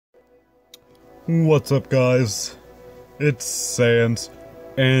What's up, guys? It's Sans,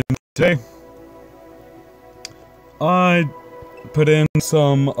 and today I put in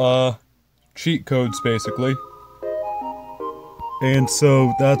some cheat codes basically, and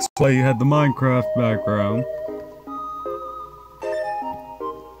so that's why you had the Minecraft background.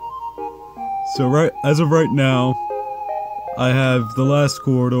 So as of right now, I have the last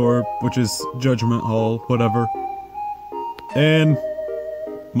corridor, which is Judgment Hall, whatever, and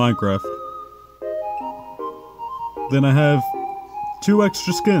Minecraft. Then I have 2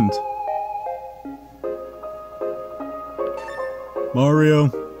 extra skins.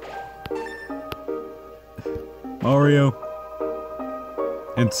 Mario,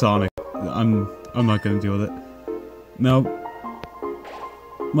 and Sonic. I'm not gonna deal with it. Now,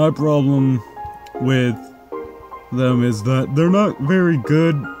 my problem with them is that they're not very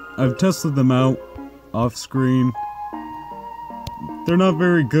good. I've tested them out off screen. They're not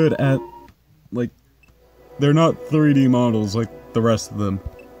very good at, like, they're not 3D models like the rest of them.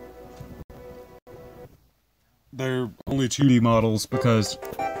 They're only 2D models because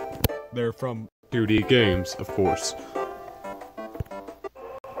they're from 2D games, of course.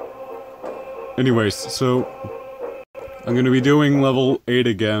 Anyways, so I'm gonna be doing level 8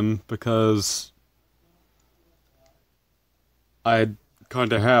 again because I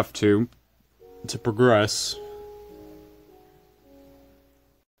kinda have to progress.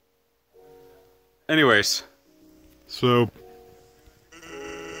 Anyways, so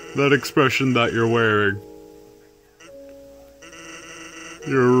that expression that you're wearing,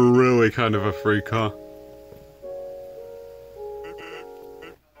 you're really kind of a freak, huh?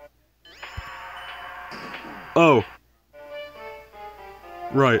 Oh.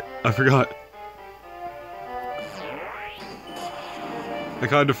 Right, I forgot. I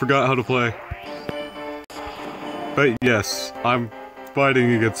kinda forgot how to play. But yes, I'm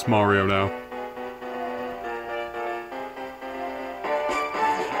fighting against Mario now.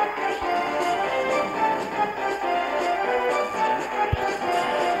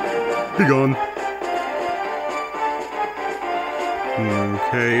 Be gone.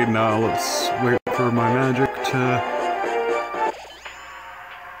 Okay, now let's wait for my magic to...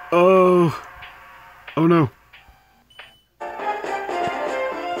 Oh! Oh no.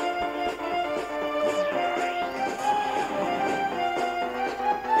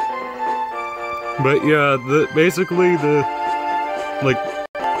 But yeah, basically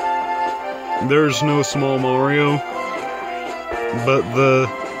there's no small Mario, but the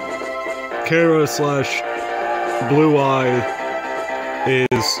Kara / Blue Eye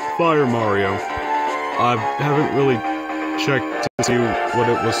is Fire Mario. I haven't really checked to see what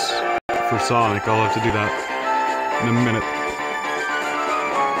it was for Sonic. I'll have to do that in a minute.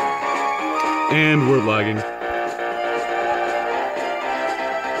 And we're lagging.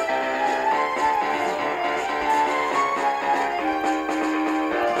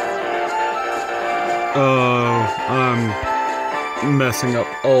 Oh, I'm messing up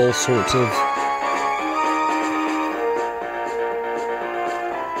all sorts of...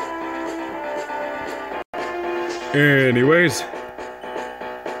 Anyways,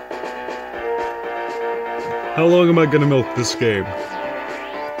 how long am I gonna milk this game?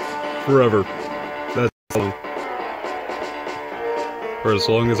 Forever. That's long. For as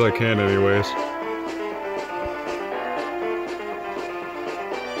long as I can, anyways.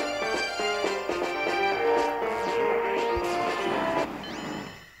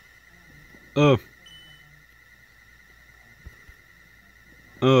 Oh.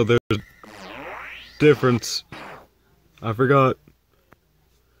 Oh, there's a difference. I forgot.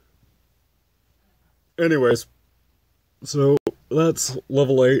 Anyways, so that's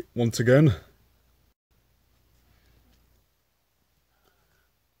level 8 once again.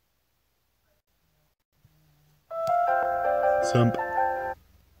 Simp.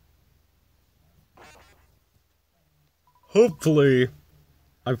 Hopefully,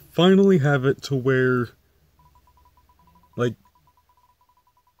 I finally have it to where, like...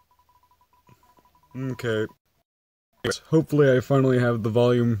 Okay. Hopefully I finally have the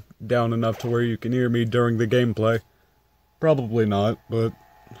volume down enough to where you can hear me during the gameplay. Probably not, but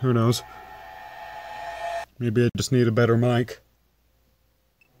who knows. Maybe I just need a better mic.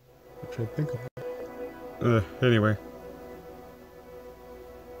 Which I think anyway.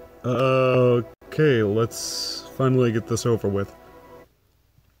 Okay, let's finally get this over with.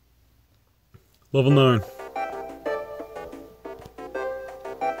 Level 9.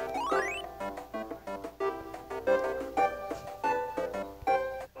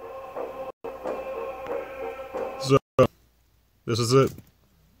 So, this is it.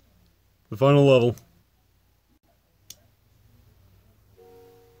 The final level.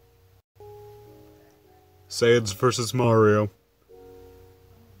 Saiyans versus Mario.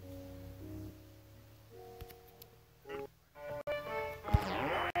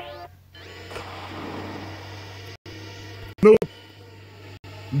 Nope.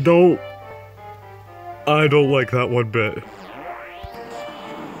 Don't. I don't like that one bit.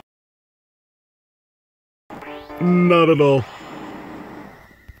 Not at all.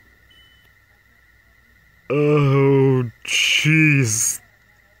 Oh, jeez.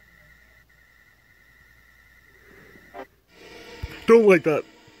 Don't like that.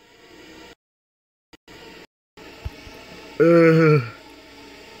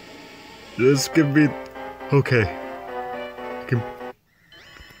 Just give me... Okay.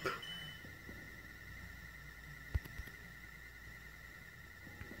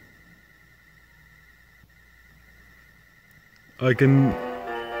 I can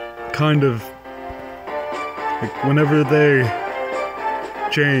kind of, like, whenever they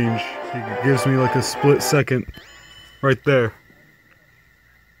change, it gives me like a split second right there.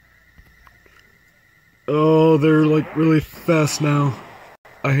 Oh, they're like really fast now.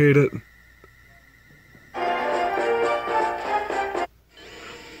 I hate it.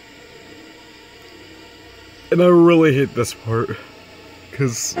 And I really hate this part,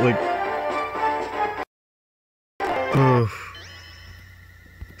 cause like,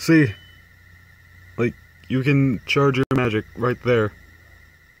 see, like, you can charge your magic right there.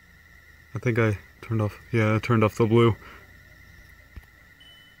 I think I turned off, yeah, I turned off the blue.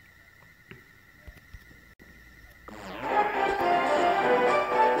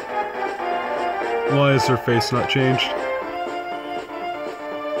 Why is her face not changed?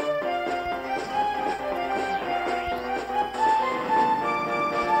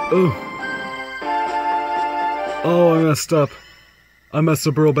 Oh. Oh, I messed up. I messed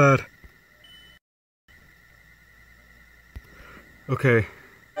up real bad. Okay.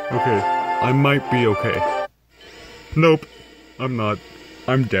 Okay. I might be okay. Nope. I'm not.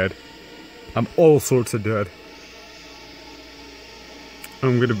 I'm dead. I'm all sorts of dead.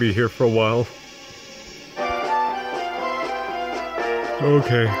 I'm gonna be here for a while.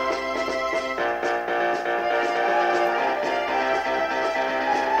 Okay.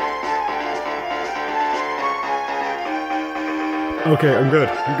 Okay, I'm good.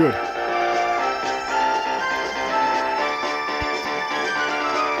 I'm good.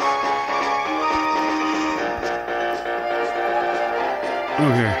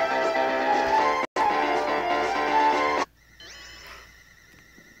 Okay.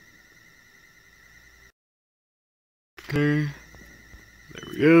 Okay. There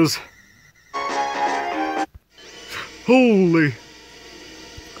he is. Holy!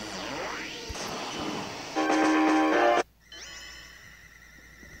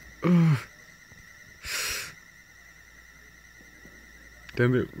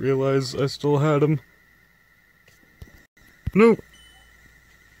 Didn't realize I still had him. Nope.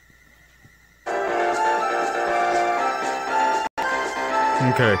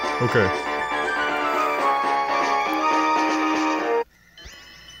 Okay, okay.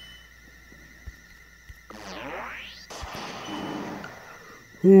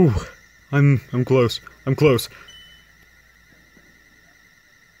 Ooh, I'm close. I'm close.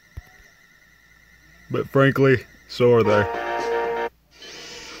 But frankly, so are they.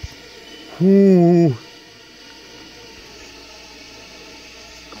 Ooh.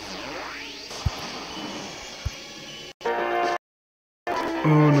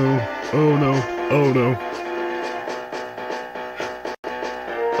 Oh no. Oh no. Oh no.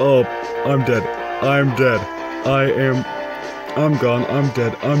 Oh, I'm dead. I'm dead. I'm gone. I'm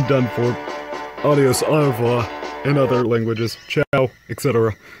dead. I'm done for. Adios, au revoir, in other languages. Ciao,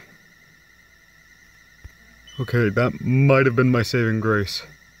 etc. Okay, that might have been my saving grace.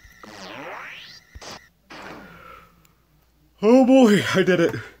 Oh boy, I did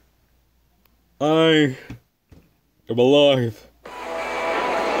it. I am alive.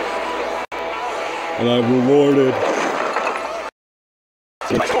 And I'm rewarded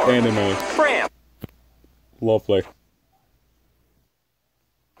with anime. Lovely.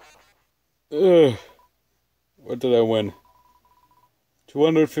 Ugh. What did I win?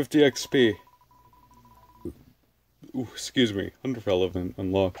 250 XP. Ooh, excuse me. Underrelevant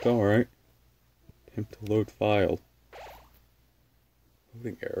unlocked. Alright. Attempt to load file.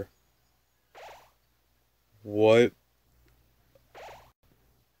 Loading error. What?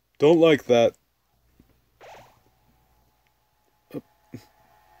 Don't like that.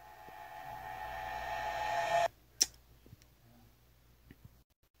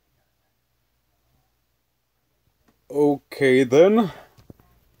 Okay then.